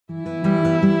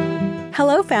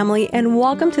Hello, family, and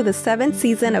welcome to the 7th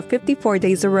season of 54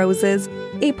 Days of Roses,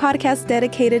 a podcast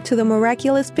dedicated to the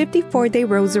miraculous 54-day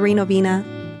Rosary Novena.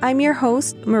 I'm your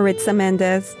host, Maritza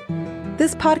Mendez.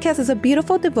 This podcast is a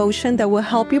beautiful devotion that will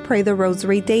help you pray the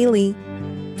Rosary daily.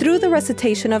 Through the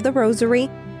recitation of the Rosary,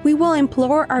 we will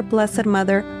implore our Blessed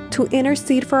Mother to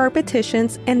intercede for our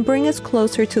petitions and bring us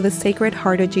closer to the Sacred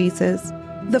Heart of Jesus.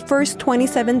 The first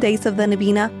 27 days of the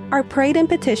Novena are prayed in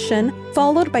petition,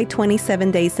 followed by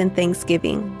 27 days in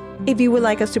thanksgiving. If you would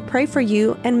like us to pray for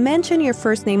you and mention your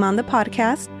first name on the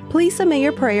podcast, please submit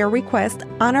your prayer request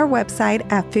on our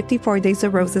website at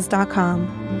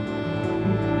 54daysofroses.com.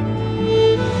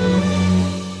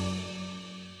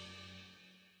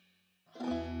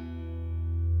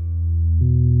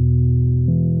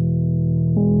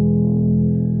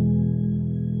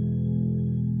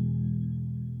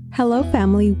 Hello,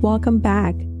 family. Welcome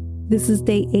back. This is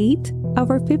day 8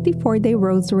 of our 54-day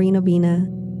Rosary Novena.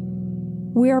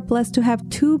 We are blessed to have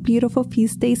 2 beautiful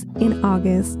feast days in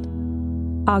August.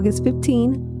 August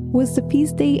 15 was the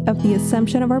feast day of the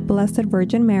Assumption of our Blessed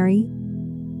Virgin Mary,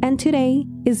 and today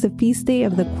is the feast day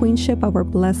of the Queenship of our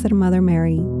Blessed Mother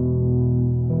Mary.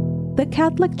 The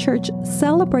Catholic Church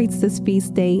celebrates this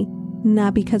feast day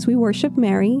not because we worship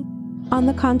Mary. On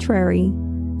the contrary,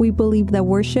 we believe that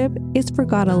worship is for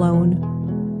God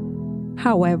alone.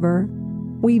 However,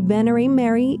 we venerate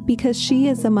Mary because she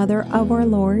is the mother of our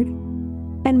Lord,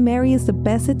 and Mary is the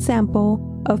best example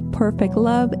of perfect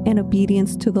love and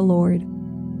obedience to the Lord.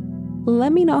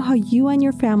 Let me know how you and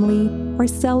your family are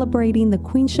celebrating the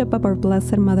Queenship of our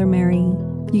Blessed Mother Mary.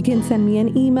 You can send me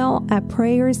an email at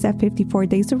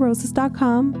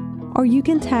prayers@54daysofroses.com, or you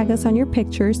can tag us on your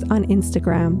pictures on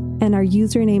Instagram, and our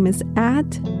username is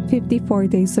at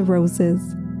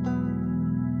 54daysofroses.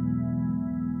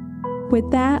 With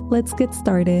that, let's get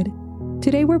started.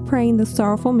 Today we're praying the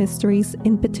Sorrowful Mysteries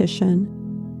in petition.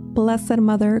 Blessed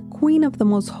Mother, Queen of the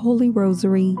Most Holy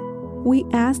Rosary, we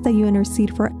ask that you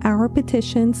intercede for our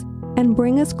petitions and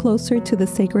bring us closer to the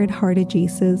Sacred Heart of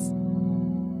Jesus.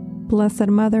 Blessed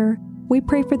Mother, we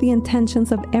pray for the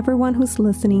intentions of everyone who's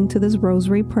listening to this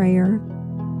Rosary prayer.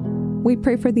 We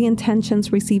pray for the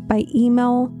intentions received by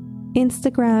email,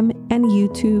 Instagram, and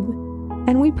YouTube,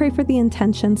 and we pray for the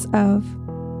intentions of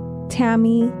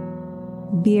Tammy,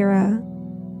 Vera,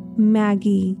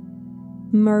 Maggie,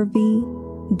 Murphy,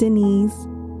 Denise,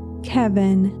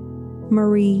 Kevin,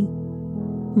 Marie,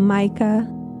 Micah,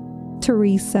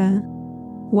 Teresa,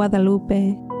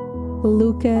 Guadalupe,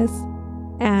 Lucas,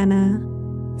 Anna,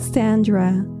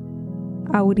 Sandra,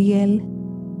 Auriel,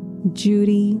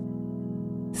 Judy,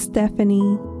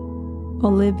 Stephanie,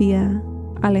 Olivia,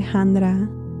 Alejandra,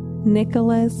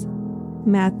 Nicholas,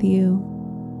 Matthew,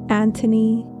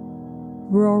 Anthony,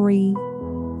 Rory,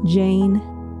 Jane,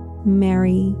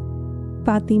 Mary,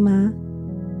 Fatima,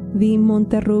 the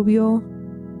Monterrubio,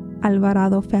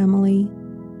 Alvarado family,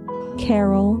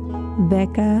 Carol,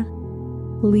 Becca,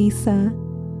 Lisa,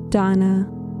 Donna,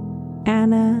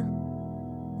 Anna,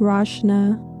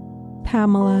 Rashna,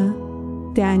 Pamela,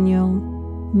 Daniel,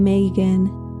 Megan,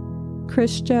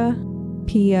 Krista,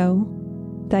 Pio,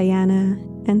 Diana,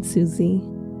 and Susie.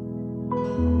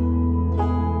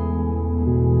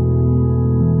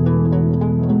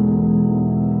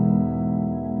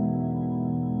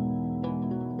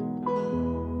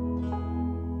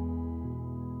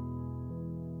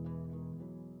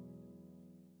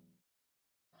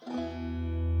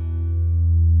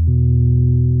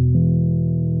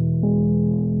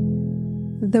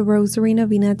 The Rosary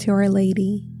Novena to Our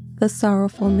Lady, the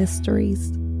Sorrowful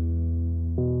Mysteries.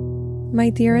 My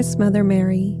dearest Mother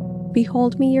Mary,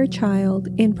 behold me your child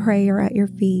in prayer at your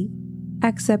feet.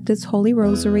 Accept this Holy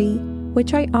Rosary,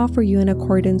 which I offer you in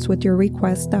accordance with your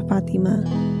request at Fatima,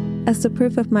 as the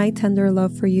proof of my tender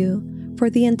love for you, for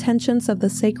the intentions of the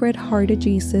Sacred Heart of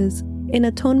Jesus, in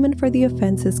atonement for the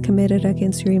offenses committed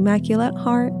against your Immaculate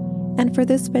Heart, and for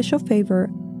this special favor,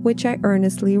 which I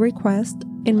earnestly request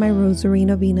in my Rosary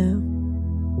Novena.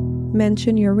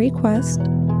 Mention your request.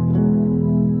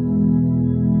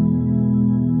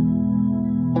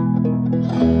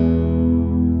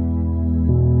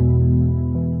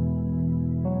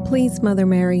 Please, Mother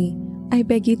Mary, I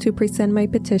beg you to present my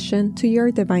petition to your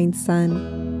Divine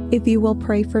Son. If you will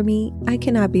pray for me, I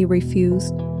cannot be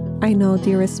refused. I know,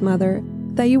 dearest Mother,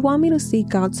 that you want me to seek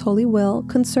God's holy will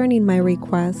concerning my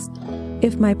request.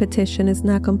 If my petition is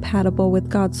not compatible with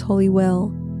God's holy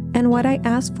will, and what I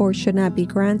ask for should not be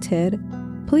granted,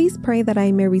 please pray that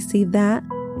I may receive that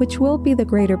which will be the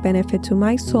greater benefit to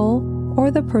my soul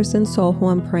or the person's soul who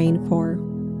I'm praying for.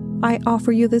 I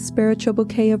offer you this spiritual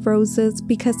bouquet of roses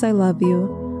because I love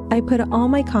you. I put all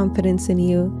my confidence in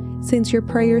you, since your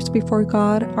prayers before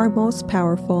God are most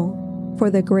powerful. For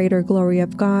the greater glory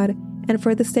of God, and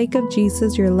for the sake of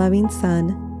Jesus, your loving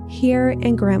Son, hear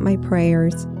and grant my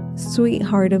prayers. Sweet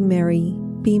Heart of Mary,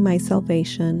 be my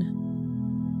salvation.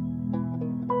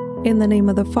 In the name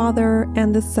of the Father,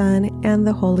 and the Son, and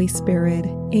the Holy Spirit.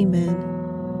 Amen.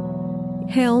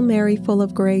 Hail Mary, full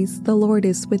of grace, the Lord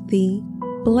is with thee.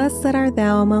 Blessed art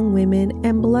thou among women,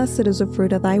 and blessed is the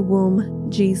fruit of thy womb,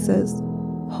 Jesus.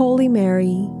 Holy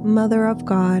Mary, Mother of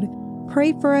God,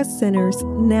 pray for us sinners,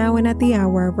 now and at the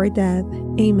hour of our death.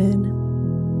 Amen.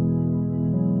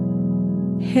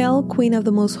 Hail, Queen of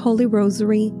the Most Holy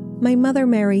Rosary, my Mother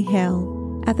Mary,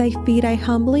 hail. At thy feet I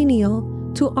humbly kneel,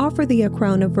 to offer thee a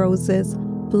crown of roses,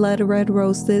 blood-red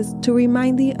roses, to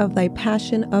remind thee of thy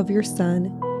passion of your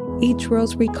Son. Each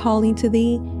rose recalling to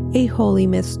thee a holy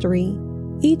mystery.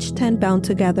 Each 10 bound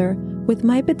together with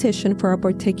my petition for a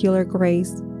particular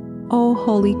grace. O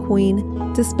Holy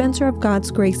Queen, dispenser of God's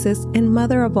graces and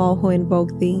mother of all who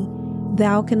invoke thee,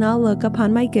 thou cannot look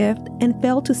upon my gift and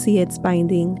fail to see its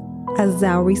binding. As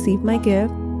thou receive my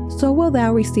gift, so will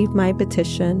thou receive my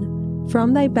petition.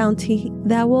 From thy bounty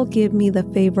thou wilt give me the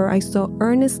favor I so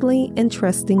earnestly and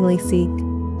trustingly seek.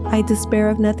 I despair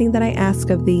of nothing that I ask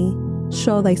of thee.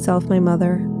 Show thyself my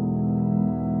mother.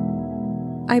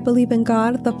 I believe in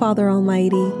God, the Father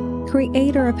Almighty,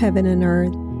 creator of heaven and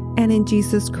earth, and in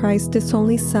Jesus Christ, his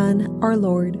only Son, our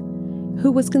Lord,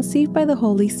 who was conceived by the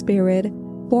Holy Spirit,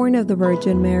 born of the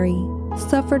Virgin Mary,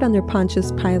 suffered under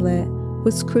Pontius Pilate,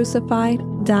 was crucified,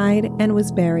 died, and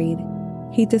was buried.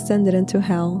 He descended into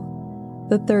hell.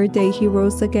 The third day he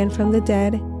rose again from the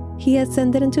dead. He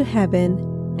ascended into heaven,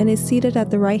 and is seated at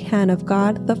the right hand of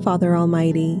God, the Father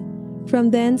Almighty.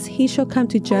 From thence he shall come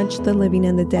to judge the living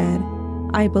and the dead.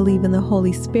 I believe in the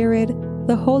Holy Spirit,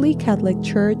 the Holy Catholic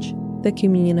Church, the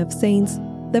communion of saints,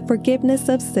 the forgiveness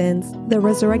of sins, the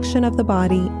resurrection of the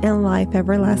body, and life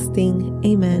everlasting.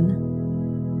 Amen.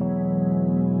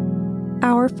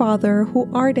 Our Father, who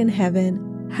art in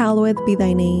heaven, hallowed be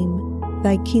thy name.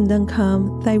 Thy kingdom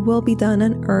come, thy will be done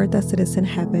on earth as it is in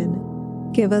heaven.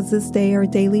 Give us this day our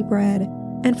daily bread,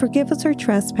 and forgive us our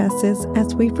trespasses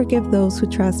as we forgive those who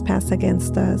trespass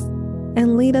against us.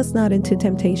 And lead us not into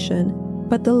temptation,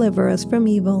 but deliver us from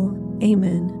evil.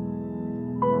 Amen.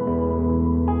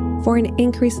 For an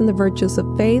increase in the virtues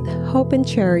of faith, hope, and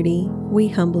charity, we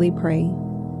humbly pray.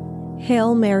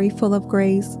 Hail Mary, full of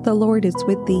grace, the Lord is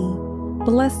with thee.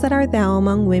 Blessed art thou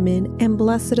among women, and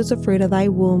blessed is the fruit of thy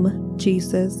womb,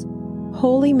 Jesus.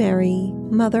 Holy Mary,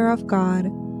 Mother of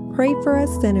God, pray for us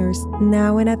sinners,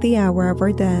 now and at the hour of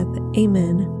our death.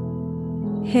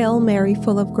 Amen. Hail Mary,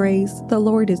 full of grace, the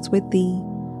Lord is with thee.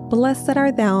 Blessed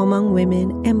art thou among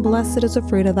women, and blessed is the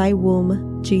fruit of thy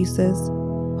womb, Jesus.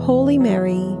 Holy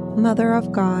Mary, Mother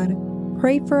of God,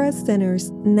 pray for us sinners,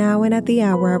 now and at the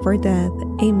hour of our death.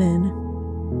 Amen.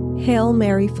 Hail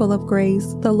Mary, full of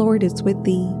grace, the Lord is with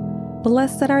thee.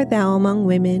 Blessed art thou among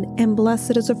women, and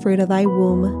blessed is the fruit of thy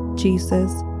womb,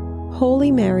 Jesus.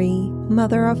 Holy Mary,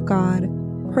 Mother of God,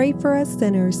 pray for us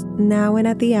sinners, now and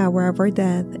at the hour of our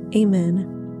death.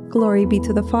 Amen. Glory be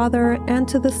to the Father, and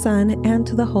to the Son, and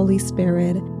to the Holy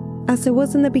Spirit, as it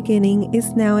was in the beginning,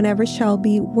 is now, and ever shall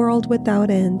be, world without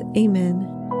end. Amen.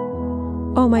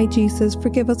 O my Jesus,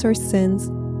 forgive us our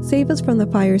sins, save us from the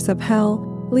fires of hell,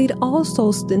 lead all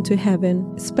souls into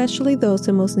heaven, especially those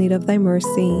in most need of thy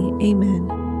mercy. Amen.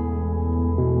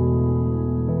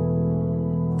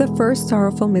 The first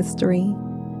sorrowful mystery.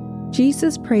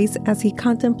 Jesus prays as he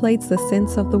contemplates the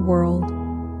sins of the world.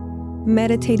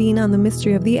 Meditating on the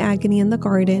mystery of the agony in the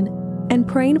garden, and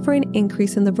praying for an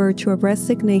increase in the virtue of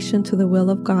resignation to the will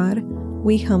of God,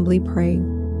 we humbly pray.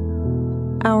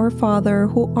 Our Father,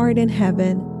 who art in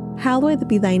heaven, hallowed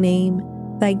be thy name.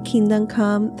 Thy kingdom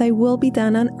come, thy will be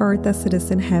done on earth as it is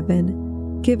in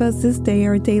heaven. Give us this day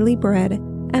our daily bread,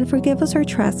 and forgive us our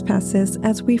trespasses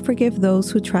as we forgive those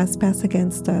who trespass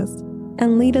against us.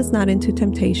 And lead us not into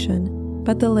temptation,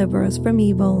 but deliver us from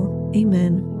evil.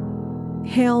 Amen.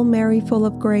 Hail Mary, full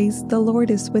of grace, the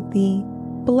Lord is with thee.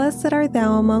 Blessed art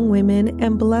thou among women,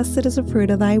 and blessed is the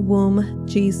fruit of thy womb,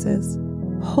 Jesus.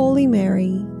 Holy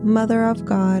Mary, Mother of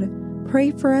God, pray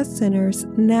for us sinners,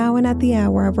 now and at the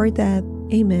hour of our death.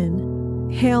 Amen.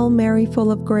 Hail Mary,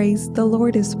 full of grace, the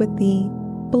Lord is with thee.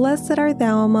 Blessed art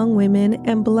thou among women,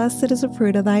 and blessed is the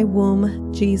fruit of thy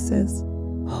womb, Jesus.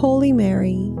 Holy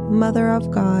Mary, Mother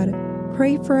of God,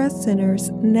 pray for us sinners,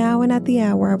 now and at the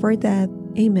hour of our death.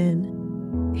 Amen.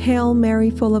 Hail Mary,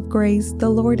 full of grace, the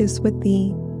Lord is with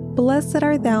thee. Blessed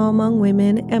art thou among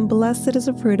women, and blessed is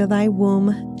the fruit of thy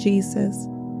womb, Jesus.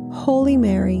 Holy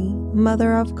Mary,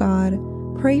 Mother of God,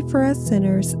 pray for us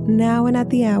sinners, now and at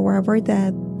the hour of our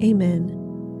death.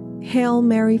 Amen. Hail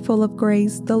Mary, full of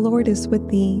grace, the Lord is with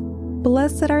thee.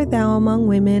 Blessed art thou among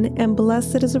women, and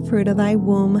blessed is the fruit of thy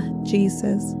womb,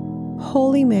 Jesus.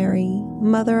 Holy Mary,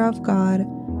 Mother of God,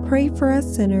 pray for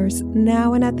us sinners,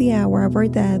 now and at the hour of our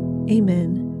death.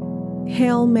 Amen.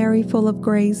 Hail Mary, full of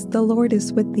grace, the Lord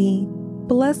is with thee.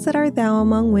 Blessed art thou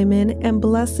among women, and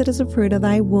blessed is the fruit of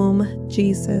thy womb,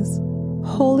 Jesus.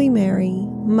 Holy Mary,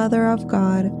 Mother of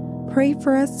God, pray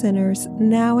for us sinners,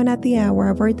 now and at the hour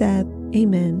of our death.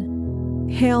 Amen.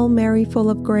 Hail Mary, full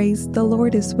of grace, the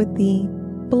Lord is with thee.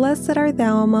 Blessed art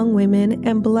thou among women,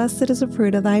 and blessed is the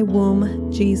fruit of thy womb,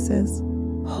 Jesus.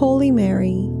 Holy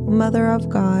Mary, Mother of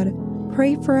God,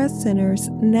 pray for us sinners,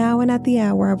 now and at the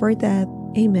hour of our death.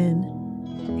 Amen.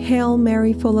 Hail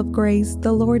Mary, full of grace,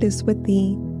 the Lord is with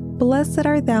thee. Blessed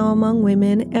art thou among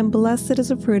women, and blessed is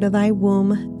the fruit of thy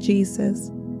womb,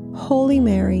 Jesus. Holy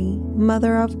Mary,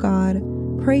 Mother of God,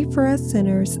 pray for us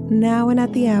sinners, now and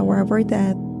at the hour of our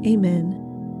death. Amen.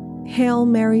 Hail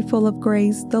Mary, full of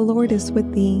grace, the Lord is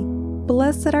with thee.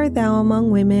 Blessed art thou among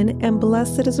women, and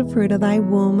blessed is the fruit of thy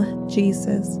womb,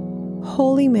 Jesus.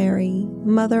 Holy Mary,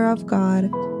 Mother of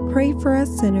God, pray for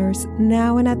us sinners,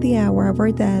 now and at the hour of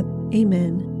our death.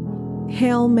 Amen.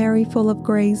 Hail Mary, full of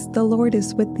grace, the Lord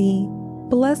is with thee.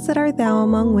 Blessed art thou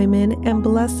among women, and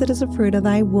blessed is the fruit of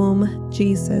thy womb,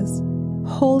 Jesus.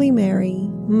 Holy Mary,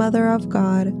 Mother of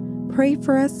God, pray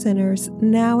for us sinners,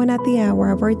 now and at the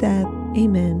hour of our death.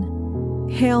 Amen.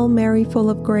 Hail Mary, full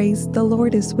of grace, the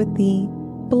Lord is with thee.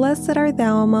 Blessed art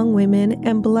thou among women,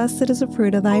 and blessed is the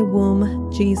fruit of thy womb,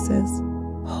 Jesus.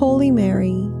 Holy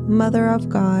Mary, Mother of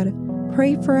God,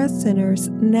 pray for us sinners,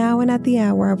 now and at the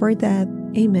hour of our death.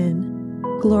 Amen.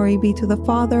 Glory be to the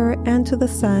Father, and to the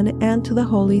Son, and to the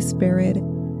Holy Spirit,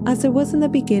 as it was in the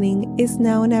beginning, is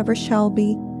now, and ever shall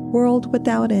be, world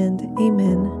without end.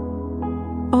 Amen.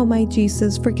 O my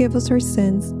Jesus, forgive us our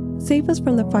sins, save us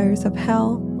from the fires of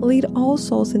hell, lead all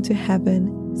souls into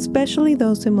heaven, especially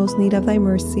those in most need of thy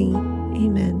mercy.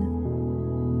 Amen.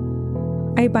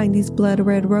 I bind these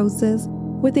blood-red roses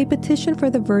with a petition for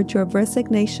the virtue of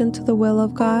resignation to the will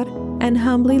of God, and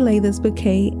humbly lay this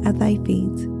bouquet at thy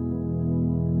feet.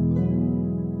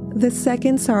 The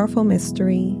second sorrowful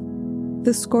mystery,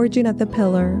 the scourging at the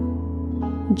pillar.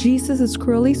 Jesus is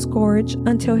cruelly scourged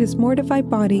until his mortified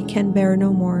body can bear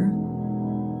no more.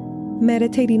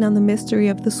 Meditating on the mystery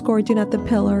of the scourging at the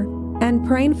pillar and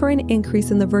praying for an increase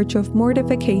in the virtue of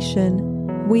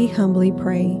mortification, we humbly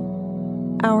pray.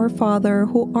 Our Father,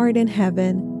 who art in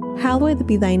heaven, hallowed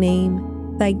be thy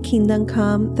name. Thy kingdom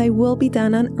come, thy will be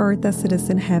done on earth as it is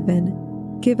in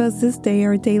heaven. Give us this day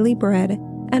our daily bread,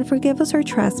 and forgive us our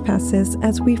trespasses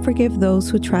as we forgive those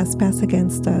who trespass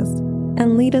against us.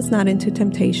 And lead us not into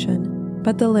temptation,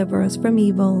 but deliver us from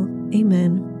evil.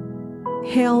 Amen.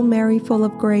 Hail Mary, full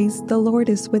of grace, the Lord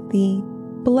is with thee.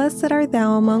 Blessed art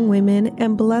thou among women,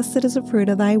 and blessed is the fruit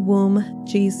of thy womb,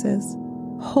 Jesus.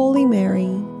 Holy Mary,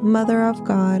 Mother of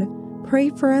God, pray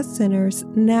for us sinners,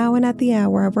 now and at the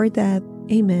hour of our death.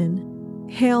 Amen.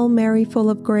 Hail Mary, full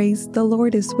of grace, the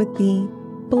Lord is with thee.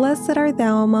 Blessed art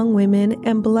thou among women,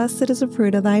 and blessed is the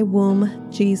fruit of thy womb,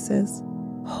 Jesus.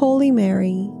 Holy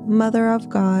Mary, Mother of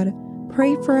God,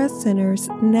 pray for us sinners,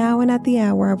 now and at the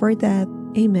hour of our death.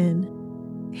 Amen.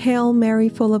 Hail Mary,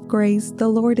 full of grace, the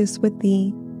Lord is with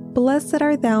thee. Blessed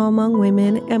art thou among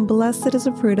women, and blessed is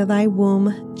the fruit of thy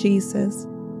womb, Jesus.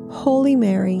 Holy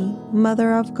Mary,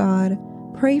 Mother of God,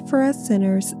 pray for us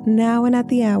sinners, now and at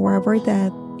the hour of our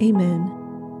death.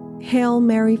 Amen. Hail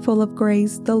Mary, full of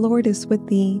grace, the Lord is with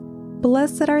thee.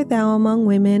 Blessed art thou among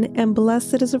women, and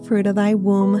blessed is the fruit of thy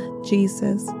womb,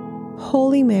 Jesus.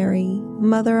 Holy Mary,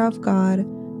 Mother of God,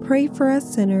 pray for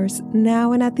us sinners,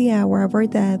 now and at the hour of our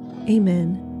death.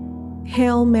 Amen.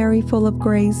 Hail Mary, full of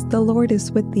grace, the Lord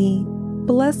is with thee.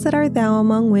 Blessed art thou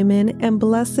among women, and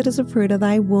blessed is the fruit of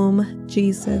thy womb,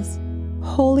 Jesus.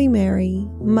 Holy Mary,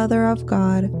 Mother of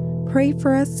God, pray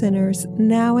for us sinners,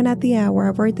 now and at the hour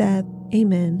of our death.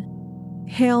 Amen.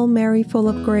 Hail Mary, full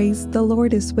of grace, the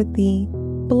Lord is with thee.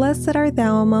 Blessed art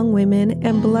thou among women,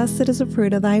 and blessed is the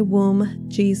fruit of thy womb,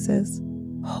 Jesus.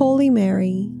 Holy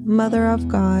Mary, Mother of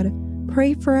God,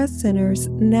 pray for us sinners,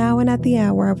 now and at the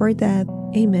hour of our death.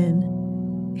 Amen.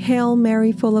 Hail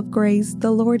Mary, full of grace,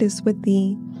 the Lord is with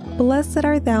thee. Blessed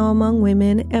art thou among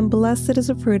women, and blessed is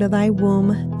the fruit of thy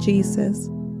womb, Jesus.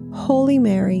 Holy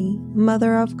Mary,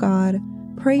 Mother of God,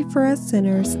 pray for us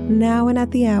sinners, now and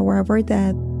at the hour of our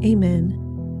death. Amen.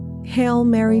 Hail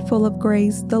Mary, full of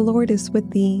grace, the Lord is with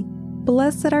thee.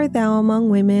 Blessed art thou among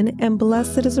women, and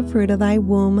blessed is the fruit of thy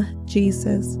womb,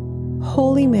 Jesus.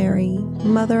 Holy Mary,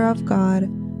 Mother of God,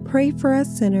 pray for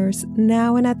us sinners,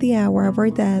 now and at the hour of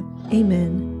our death.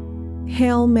 Amen.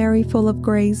 Hail Mary, full of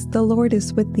grace, the Lord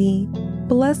is with thee.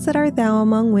 Blessed art thou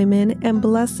among women, and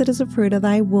blessed is the fruit of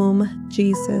thy womb,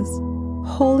 Jesus.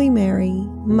 Holy Mary,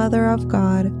 Mother of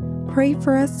God, pray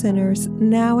for us sinners,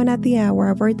 now and at the hour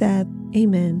of our death.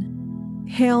 Amen.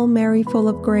 Hail Mary, full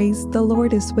of grace, the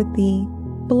Lord is with thee.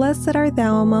 Blessed art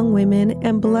thou among women,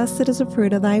 and blessed is the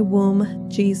fruit of thy womb,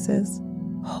 Jesus.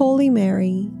 Holy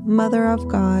Mary, Mother of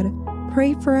God,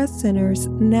 pray for us sinners,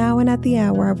 now and at the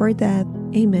hour of our death.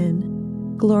 Amen.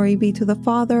 Glory be to the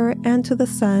Father, and to the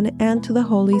Son, and to the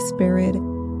Holy Spirit,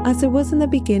 as it was in the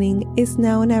beginning, is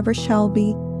now, and ever shall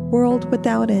be, world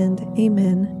without end.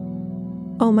 Amen.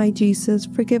 O my Jesus,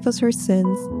 forgive us our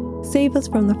sins, save us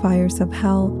from the fires of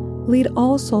hell, lead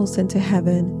all souls into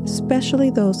heaven, especially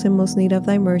those in most need of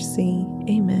thy mercy.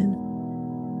 Amen.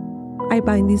 I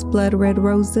bind these blood-red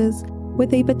roses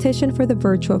with a petition for the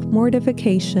virtue of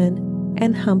mortification,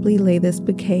 and humbly lay this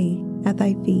bouquet at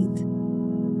thy feet.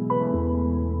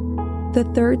 The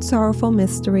third sorrowful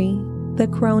mystery, the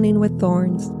crowning with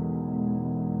thorns.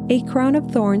 A crown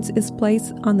of thorns is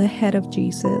placed on the head of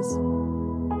Jesus.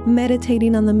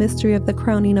 Meditating on the mystery of the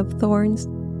crowning of thorns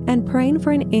and praying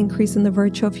for an increase in the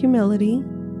virtue of humility,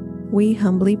 we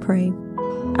humbly pray.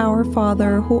 Our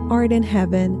Father, who art in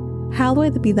heaven,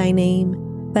 hallowed be thy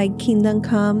name. Thy kingdom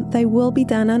come, thy will be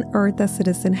done on earth as it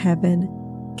is in heaven.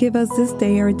 Give us this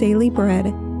day our daily bread,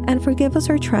 and forgive us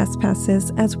our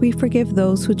trespasses as we forgive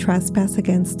those who trespass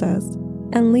against us.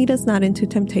 And lead us not into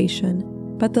temptation,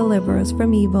 but deliver us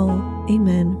from evil.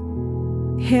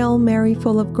 Amen. Hail Mary,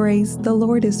 full of grace, the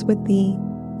Lord is with thee.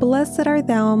 Blessed art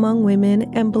thou among women,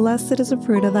 and blessed is the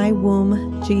fruit of thy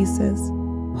womb, Jesus.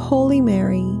 Holy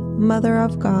Mary, Mother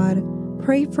of God,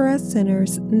 pray for us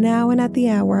sinners, now and at the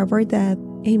hour of our death.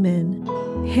 Amen.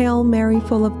 Hail Mary,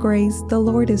 full of grace, the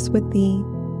Lord is with thee.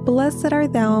 Blessed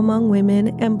art thou among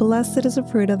women, and blessed is the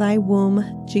fruit of thy womb,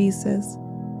 Jesus.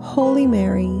 Holy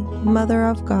Mary, Mother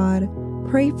of God,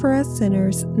 pray for us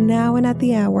sinners, now and at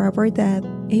the hour of our death.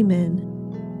 Amen.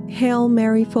 Hail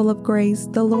Mary, full of grace,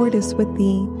 the Lord is with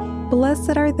thee.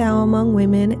 Blessed art thou among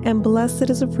women, and blessed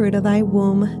is the fruit of thy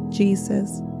womb,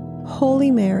 Jesus.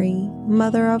 Holy Mary,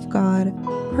 Mother of God,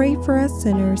 pray for us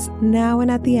sinners, now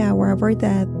and at the hour of our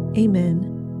death. Amen.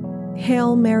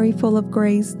 Hail Mary, full of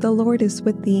grace, the Lord is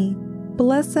with thee.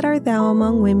 Blessed art thou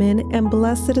among women, and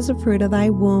blessed is the fruit of thy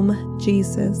womb,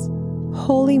 Jesus.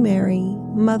 Holy Mary,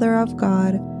 Mother of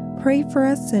God, pray for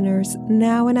us sinners,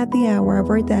 now and at the hour of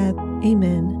our death.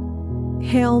 Amen.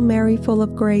 Hail Mary, full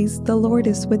of grace, the Lord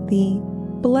is with thee.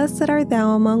 Blessed art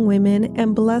thou among women,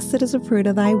 and blessed is the fruit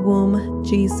of thy womb,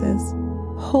 Jesus.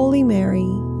 Holy Mary,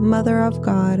 Mother of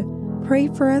God, pray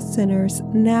for us sinners,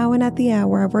 now and at the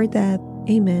hour of our death.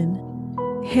 Amen.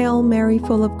 Hail Mary,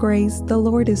 full of grace, the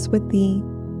Lord is with thee.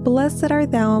 Blessed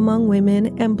art thou among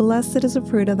women, and blessed is the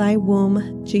fruit of thy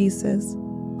womb, Jesus.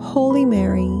 Holy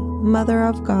Mary, Mother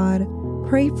of God,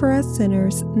 pray for us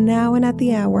sinners, now and at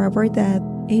the hour of our death.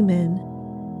 Amen.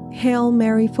 Hail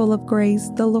Mary, full of grace,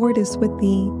 the Lord is with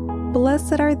thee.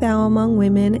 Blessed art thou among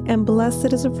women, and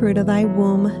blessed is the fruit of thy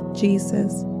womb,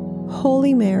 Jesus.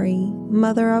 Holy Mary,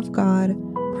 Mother of God,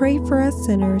 pray for us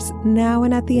sinners, now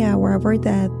and at the hour of our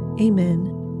death. Amen.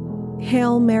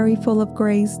 Hail Mary, full of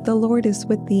grace, the Lord is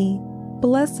with thee.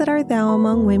 Blessed art thou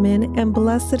among women, and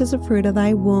blessed is the fruit of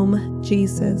thy womb,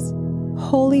 Jesus.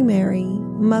 Holy Mary,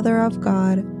 Mother of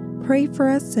God, pray for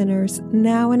us sinners,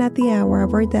 now and at the hour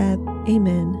of our death.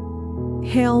 Amen.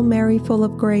 Hail Mary, full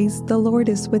of grace, the Lord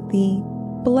is with thee.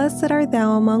 Blessed art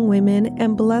thou among women,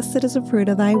 and blessed is the fruit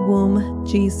of thy womb,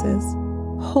 Jesus.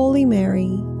 Holy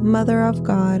Mary, Mother of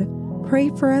God, pray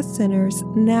for us sinners,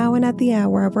 now and at the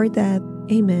hour of our death.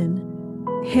 Amen.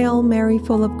 Hail Mary,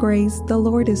 full of grace, the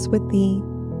Lord is with thee.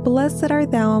 Blessed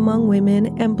art thou among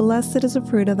women, and blessed is the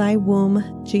fruit of thy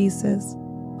womb, Jesus.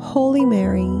 Holy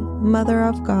Mary, Mother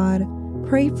of God,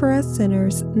 pray for us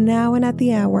sinners, now and at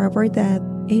the hour of our death.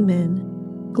 Amen.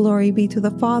 Glory be to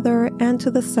the Father, and to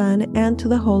the Son, and to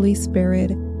the Holy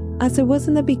Spirit, as it was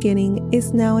in the beginning,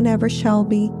 is now, and ever shall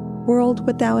be, world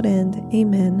without end.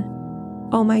 Amen.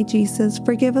 O my Jesus,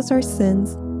 forgive us our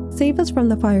sins, save us from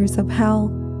the fires of hell,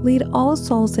 lead all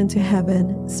souls into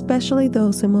heaven, especially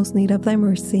those in most need of thy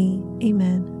mercy.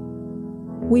 Amen.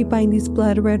 We bind these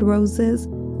blood-red roses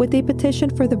with a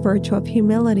petition for the virtue of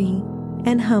humility,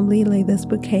 and humbly lay this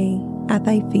bouquet at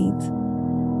thy feet.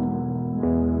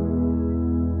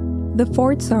 The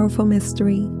fourth sorrowful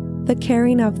mystery, the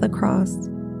carrying of the cross.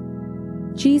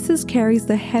 Jesus carries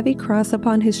the heavy cross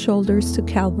upon his shoulders to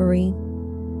Calvary.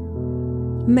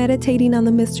 Meditating on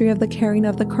the mystery of the carrying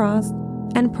of the cross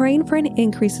and praying for an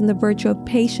increase in the virtue of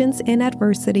patience in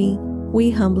adversity,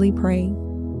 we humbly pray.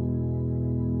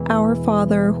 Our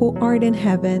Father, who art in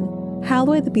heaven,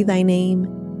 hallowed be thy name.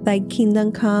 Thy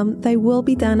kingdom come, thy will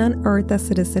be done on earth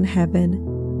as it is in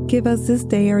heaven. Give us this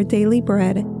day our daily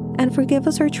bread, and forgive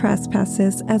us our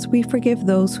trespasses as we forgive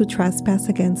those who trespass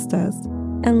against us.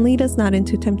 And lead us not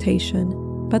into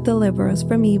temptation, but deliver us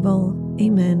from evil.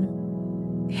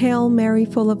 Amen. Hail Mary,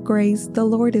 full of grace, the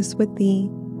Lord is with thee.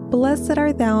 Blessed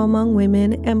art thou among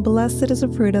women, and blessed is the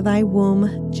fruit of thy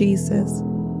womb, Jesus.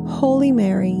 Holy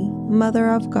Mary, Mother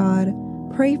of God,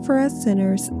 pray for us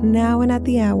sinners, now and at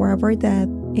the hour of our death.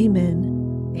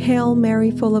 Amen. Hail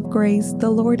Mary, full of grace, the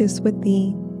Lord is with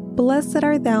thee. Blessed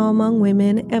art thou among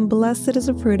women, and blessed is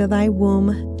the fruit of thy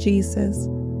womb, Jesus.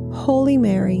 Holy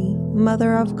Mary,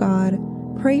 Mother of God,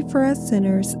 pray for us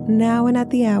sinners, now and at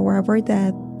the hour of our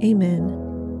death. Amen.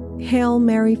 Hail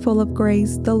Mary, full of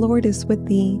grace, the Lord is with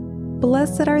thee.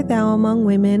 Blessed art thou among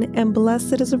women, and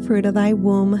blessed is the fruit of thy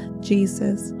womb,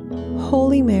 Jesus.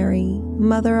 Holy Mary,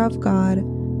 Mother of God,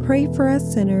 pray for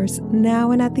us sinners, now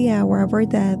and at the hour of our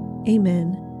death.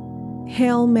 Amen.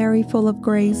 Hail Mary, full of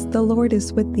grace, the Lord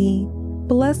is with thee.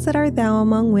 Blessed art thou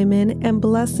among women, and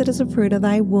blessed is the fruit of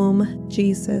thy womb,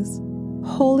 Jesus.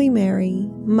 Holy Mary,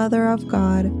 Mother of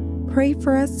God, pray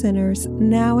for us sinners,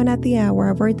 now and at the hour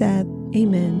of our death.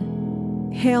 Amen.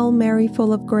 Hail Mary,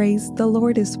 full of grace, the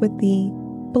Lord is with thee.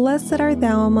 Blessed art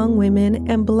thou among women,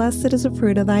 and blessed is the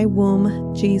fruit of thy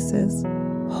womb, Jesus.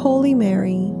 Holy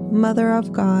Mary, Mother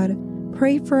of God,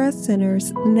 pray for us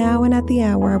sinners, now and at the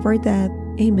hour of our death.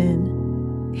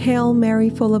 Amen. Hail Mary,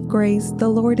 full of grace, the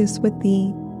Lord is with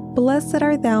thee. Blessed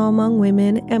art thou among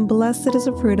women, and blessed is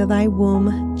the fruit of thy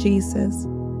womb, Jesus.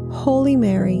 Holy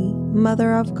Mary,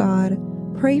 Mother of God,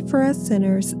 pray for us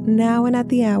sinners, now and at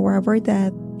the hour of our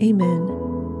death. Amen.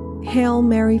 Hail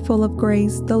Mary, full of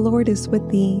grace, the Lord is with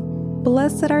thee.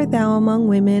 Blessed art thou among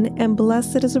women, and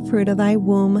blessed is the fruit of thy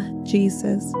womb,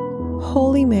 Jesus.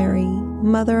 Holy Mary,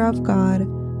 Mother of God,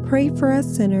 pray for us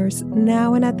sinners,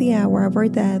 now and at the hour of our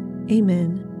death.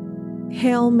 Amen.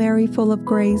 Hail Mary, full of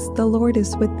grace, the Lord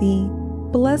is with thee.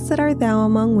 Blessed art thou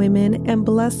among women, and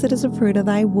blessed is the fruit of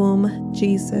thy womb,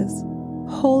 Jesus.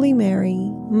 Holy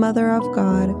Mary, Mother of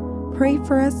God, pray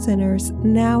for us sinners,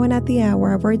 now and at the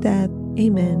hour of our death.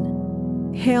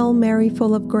 Amen. Hail Mary,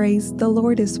 full of grace, the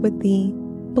Lord is with thee.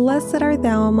 Blessed art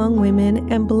thou among women,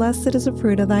 and blessed is the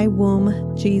fruit of thy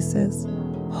womb, Jesus.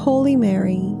 Holy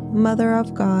Mary, Mother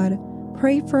of God,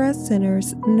 pray for us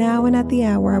sinners, now and at the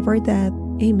hour of our death.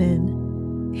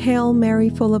 Amen. Hail Mary,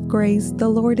 full of grace, the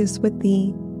Lord is with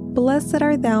thee. Blessed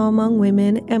art thou among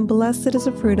women, and blessed is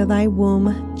the fruit of thy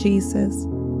womb, Jesus.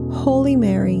 Holy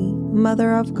Mary,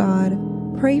 Mother of God,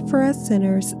 pray for us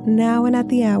sinners, now and at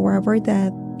the hour of our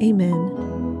death.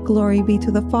 Amen. Glory be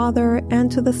to the Father,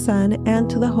 and to the Son, and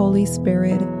to the Holy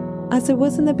Spirit, as it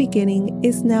was in the beginning,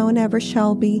 is now, and ever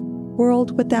shall be,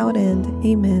 world without end.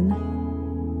 Amen.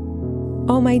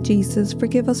 O my Jesus,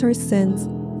 forgive us our sins,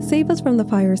 save us from the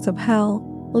fires of hell,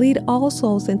 lead all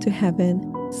souls into heaven,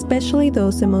 especially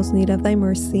those in most need of thy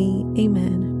mercy.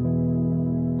 Amen.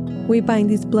 We bind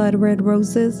these blood-red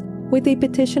roses with a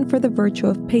petition for the virtue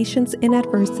of patience in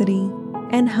adversity,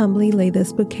 and humbly lay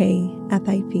this bouquet at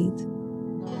thy feet.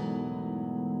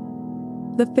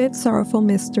 The fifth sorrowful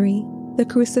mystery, the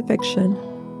Crucifixion.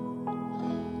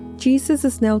 Jesus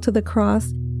is nailed to the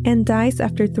cross and dies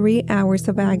after 3 hours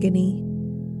of agony.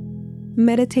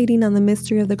 Meditating on the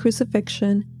mystery of the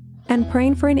crucifixion and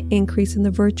praying for an increase in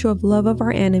the virtue of love of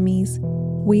our enemies,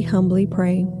 we humbly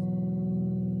pray.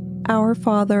 Our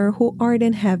Father, who art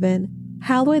in heaven,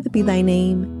 hallowed be thy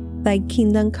name. Thy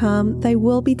kingdom come, thy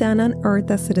will be done on earth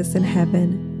as it is in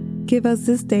heaven. Give us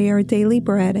this day our daily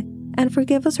bread, and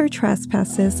forgive us our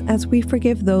trespasses as we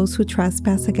forgive those who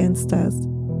trespass against us.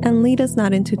 And lead us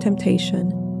not into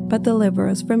temptation, but deliver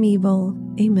us from evil.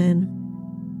 Amen.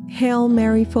 Hail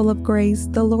Mary, full of grace,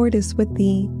 the Lord is with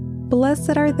thee.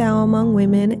 Blessed art thou among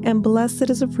women, and blessed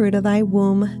is the fruit of thy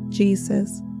womb,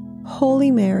 Jesus. Holy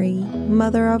Mary,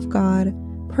 Mother of God,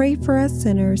 pray for us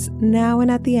sinners, now and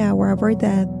at the hour of our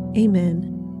death.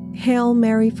 Amen. Hail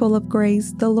Mary, full of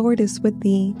grace, the Lord is with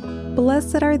thee.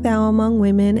 Blessed art thou among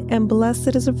women, and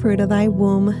blessed is the fruit of thy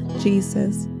womb,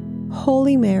 Jesus.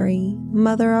 Holy Mary,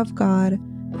 Mother of God,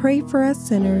 pray for us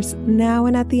sinners, now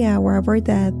and at the hour of our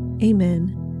death.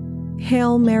 Amen.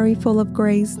 Hail Mary, full of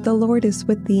grace, the Lord is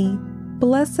with thee.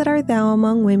 Blessed art thou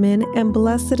among women, and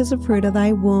blessed is the fruit of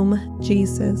thy womb,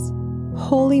 Jesus.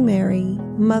 Holy Mary,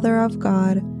 Mother of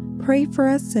God, pray for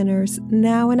us sinners,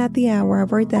 now and at the hour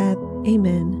of our death.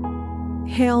 Amen.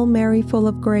 Hail Mary, full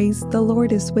of grace, the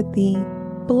Lord is with thee.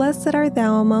 Blessed art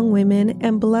thou among women,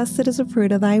 and blessed is the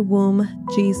fruit of thy womb,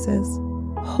 Jesus.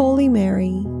 Holy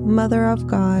Mary, Mother of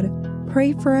God,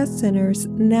 pray for us sinners,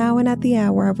 now and at the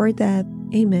hour of our death.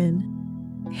 Amen.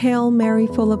 Hail Mary,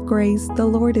 full of grace, the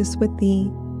Lord is with thee.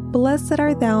 Blessed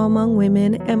art thou among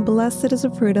women, and blessed is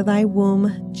the fruit of thy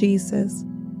womb, Jesus.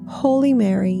 Holy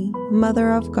Mary,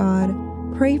 Mother of God,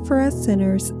 pray for us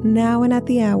sinners, now and at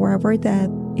the hour of our death.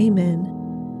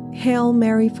 Amen. Hail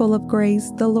Mary, full of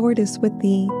grace, the Lord is with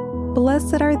thee.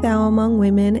 Blessed art thou among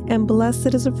women, and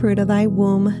blessed is the fruit of thy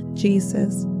womb,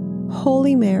 Jesus.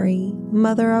 Holy Mary,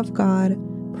 Mother of God,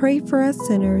 pray for us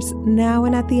sinners, now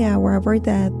and at the hour of our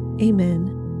death.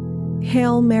 Amen.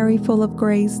 Hail Mary, full of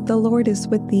grace, the Lord is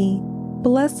with thee.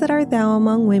 Blessed art thou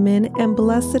among women, and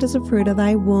blessed is the fruit of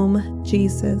thy womb,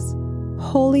 Jesus.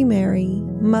 Holy Mary,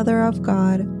 Mother of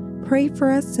God, pray for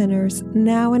us sinners,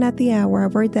 now and at the hour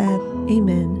of our death.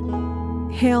 Amen.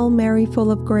 Hail Mary,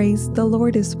 full of grace, the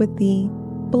Lord is with thee.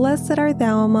 Blessed art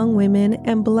thou among women,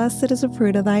 and blessed is the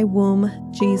fruit of thy womb,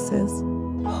 Jesus.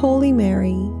 Holy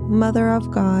Mary, Mother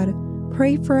of God,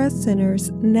 pray for us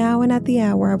sinners, now and at the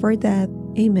hour of our death.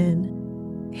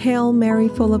 Amen. Hail Mary,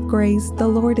 full of grace, the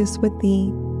Lord is with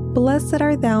thee. Blessed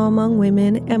art thou among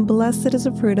women, and blessed is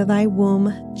the fruit of thy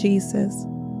womb, Jesus.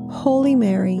 Holy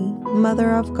Mary,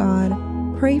 Mother of God,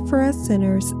 pray for us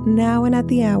sinners, now and at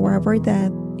the hour of our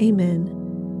death. Amen.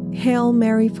 Hail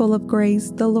Mary, full of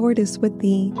grace, the Lord is with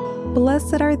thee.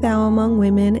 Blessed art thou among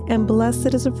women, and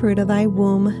blessed is the fruit of thy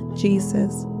womb,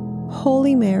 Jesus.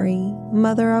 Holy Mary,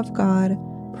 Mother of God,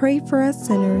 pray for us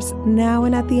sinners, now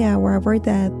and at the hour of our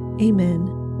death. Amen.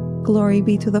 Glory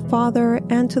be to the Father,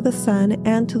 and to the Son,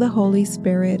 and to the Holy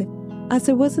Spirit, as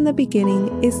it was in the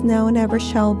beginning, is now, and ever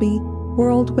shall be,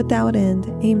 world without end.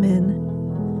 Amen.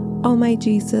 O my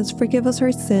Jesus, forgive us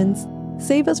our sins,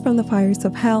 save us from the fires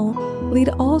of hell, lead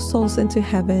all souls into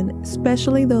heaven,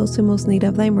 especially those who most need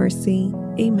of thy mercy.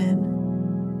 Amen.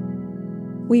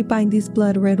 We bind these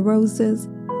blood-red roses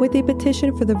with a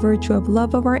petition for the virtue of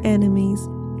love of our enemies,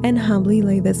 and humbly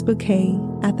lay this bouquet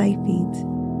at thy feet.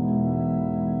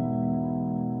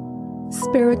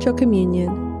 Spiritual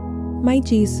Communion. My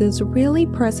Jesus, really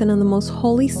present in the most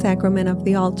holy sacrament of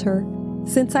the altar,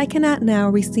 since I cannot now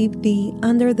receive thee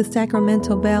under the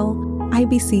sacramental veil, I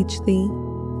beseech thee,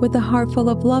 with a heart full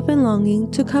of love and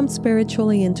longing, to come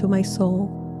spiritually into my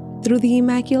soul, through the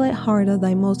Immaculate Heart of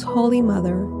thy most holy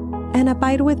Mother, and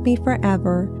abide with me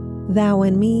forever, thou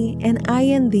in me, and I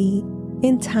in thee,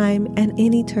 in time and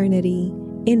in eternity.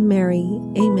 In Mary.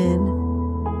 Amen.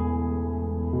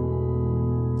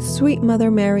 Sweet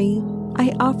Mother Mary,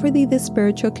 I offer thee this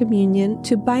spiritual communion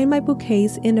to bind my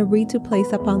bouquets in a wreath to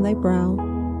place upon thy brow.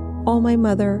 O my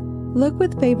Mother, look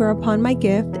with favor upon my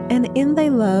gift, and in thy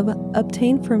love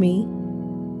obtain for me.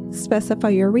 Specify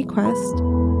your request.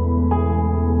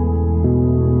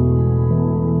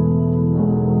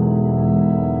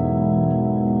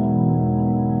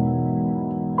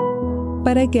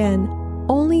 But again,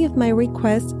 only if my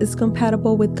request is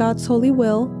compatible with God's holy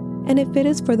will, and if it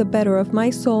is for the better of my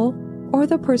soul or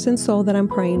the person's soul that I'm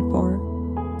praying for.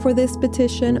 For this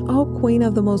petition, O Queen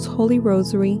of the Most Holy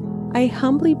Rosary, I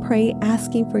humbly pray,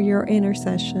 asking for your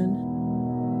intercession.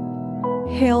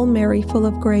 Hail Mary, full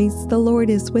of grace, the Lord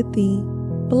is with thee.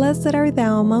 Blessed art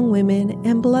thou among women,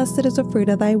 and blessed is the fruit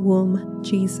of thy womb,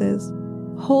 Jesus.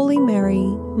 Holy Mary,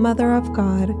 Mother of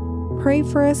God, pray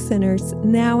for us sinners,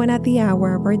 now and at the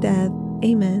hour of our death.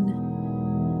 Amen.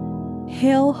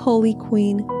 Hail, Holy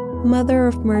Queen, Mother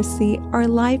of mercy, our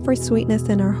life, our sweetness,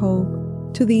 and our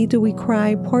hope. To thee do we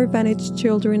cry, poor vanished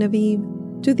children of Eve.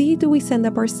 To thee do we send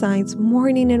up our sighs,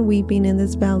 mourning and weeping in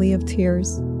this valley of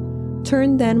tears.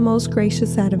 Turn then, most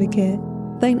gracious Advocate,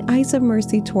 thine eyes of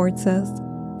mercy towards us,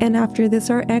 and after this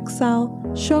our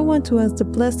exile, show unto us the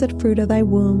blessed fruit of thy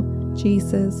womb,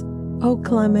 Jesus. O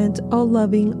clement, O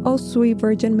loving, O sweet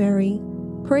Virgin Mary,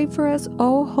 pray for us,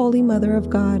 O Holy Mother of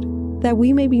God, that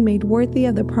we may be made worthy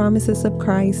of the promises of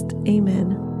Christ.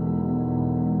 Amen.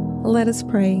 Let us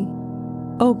pray.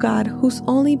 O God, whose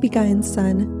only begotten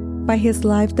Son, by his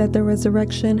life, death, and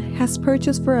resurrection, has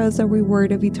purchased for us a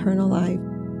reward of eternal life,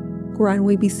 grant,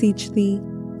 we beseech thee,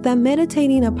 that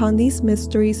meditating upon these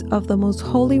mysteries of the most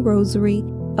holy Rosary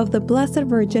of the Blessed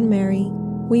Virgin Mary,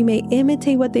 we may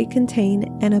imitate what they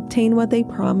contain and obtain what they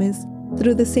promise,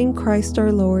 through the same Christ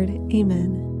our Lord.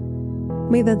 Amen.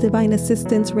 May the divine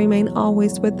assistance remain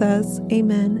always with us.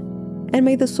 Amen. And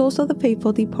may the souls of the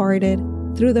faithful departed,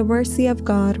 through the mercy of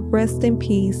God, rest in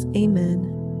peace. Amen.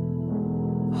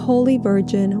 Holy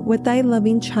Virgin, with thy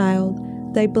loving child,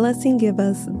 thy blessing give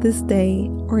us this day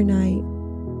or night.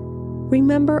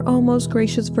 Remember, O most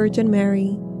gracious Virgin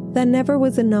Mary, that never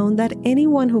was it known that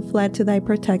anyone who fled to thy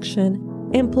protection,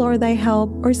 implored thy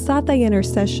help, or sought thy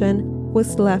intercession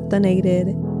was left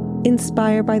unaided.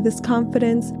 Inspired by this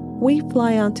confidence, we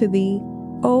fly unto thee.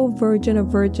 O Virgin of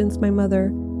Virgins, my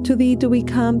Mother, to thee do we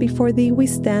come, before thee we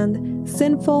stand,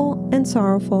 sinful and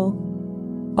sorrowful.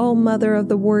 O Mother of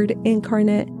the Word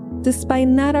incarnate, despise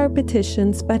not our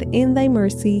petitions, but in thy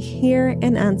mercy hear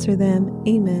and answer them.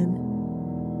 Amen.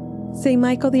 Saint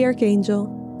Michael the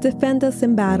Archangel, defend us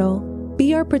in battle.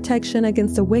 Be our protection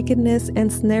against the wickedness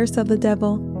and snares of the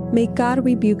devil. May God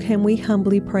rebuke him, we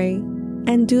humbly pray.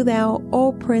 And do thou,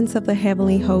 O Prince of the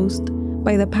heavenly host,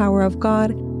 by the power of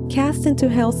God, cast into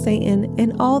hell Satan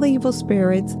and all the evil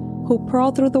spirits who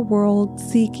prowl through the world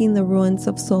seeking the ruins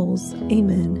of souls.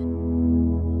 Amen.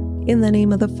 In the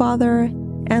name of the Father,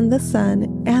 and the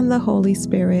Son, and the Holy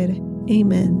Spirit.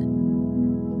 Amen.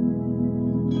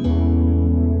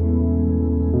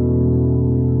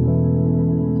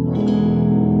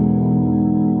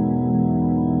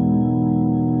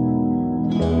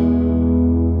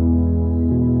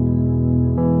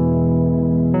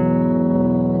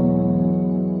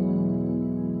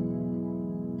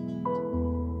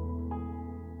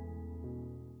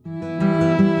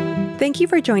 Thank you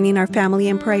for joining our family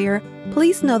in prayer.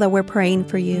 Please know that we're praying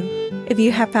for you. If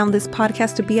you have found this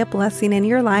podcast to be a blessing in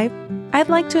your life, I'd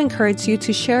like to encourage you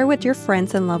to share with your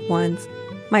friends and loved ones.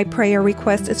 My prayer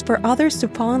request is for others to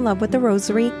fall in love with the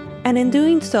Rosary, and in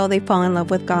doing so, they fall in love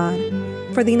with God.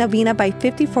 For the Novena by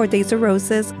 54 Days of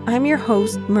Roses, I'm your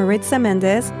host, Maritza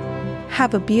Mendez.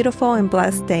 Have a beautiful and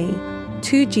blessed day.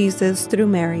 To Jesus through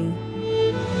Mary.